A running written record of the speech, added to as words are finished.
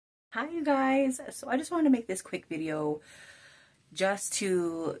Hi you guys, so I just wanted to make this quick video just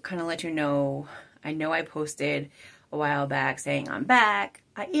to kind of let you know. I know I posted a while back saying I'm back.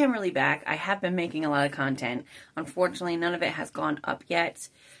 I am really back. I have been making a lot of content. Unfortunately, none of it has gone up yet.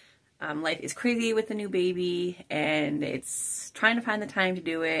 Life is crazy with the new baby and it's trying to find the time to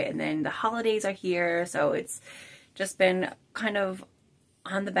do it, and then the holidays are here, so it's just been kind of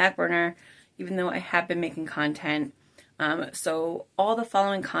on the back burner even though I have been making content. So all the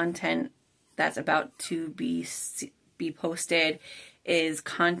following content that's about to be posted is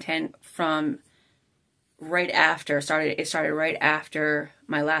content from right after it started right after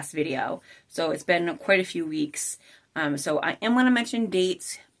my last video. So it's been quite a few weeks. So I am going to mention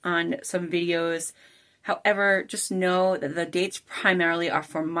dates on some videos. However, just know that the dates primarily are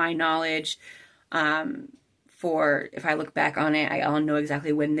for my knowledge. For if I look back on it, I'll know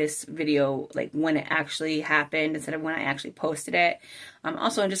exactly when this video, like when it actually happened instead of when I actually posted it.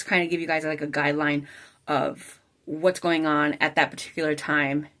 Also, just kind of give you guys like a guideline of what's going on at that particular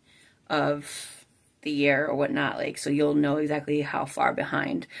time of the year or whatnot, like, so you'll know exactly how far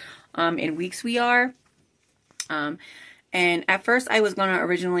behind in weeks we are. And at first I was gonna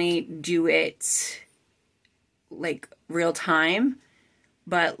originally do it like real time,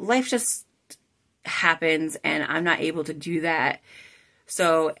 but life just happens and I'm not able to do that.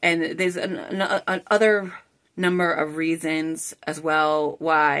 So, and there's another number of reasons as well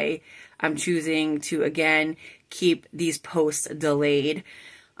why I'm choosing to again keep these posts delayed.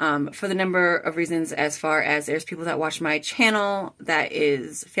 For the number of reasons, as far as there's people that watch my channel that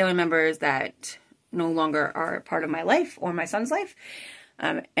is family members that no longer are part of my life or my son's life,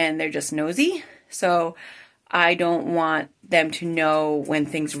 and they're just nosy. So I don't want them to know when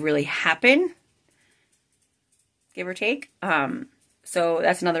things really happen, give or take. So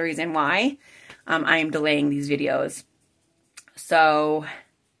that's another reason why I am delaying these videos. So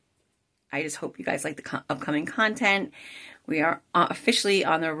I just hope you guys like the upcoming content. We are officially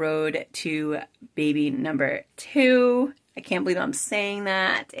on the road to baby number 2. I can't believe I'm saying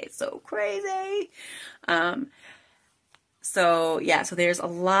that. It's so crazy. So yeah, so there's a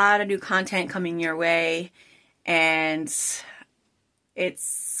lot of new content coming your way, and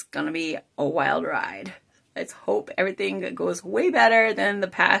it's gonna be a wild ride. Let's hope everything goes way better than the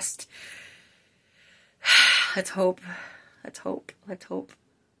past. Let's hope. Let's hope. Let's hope.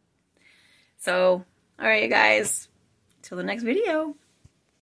 So, all right, you guys. Till the next video.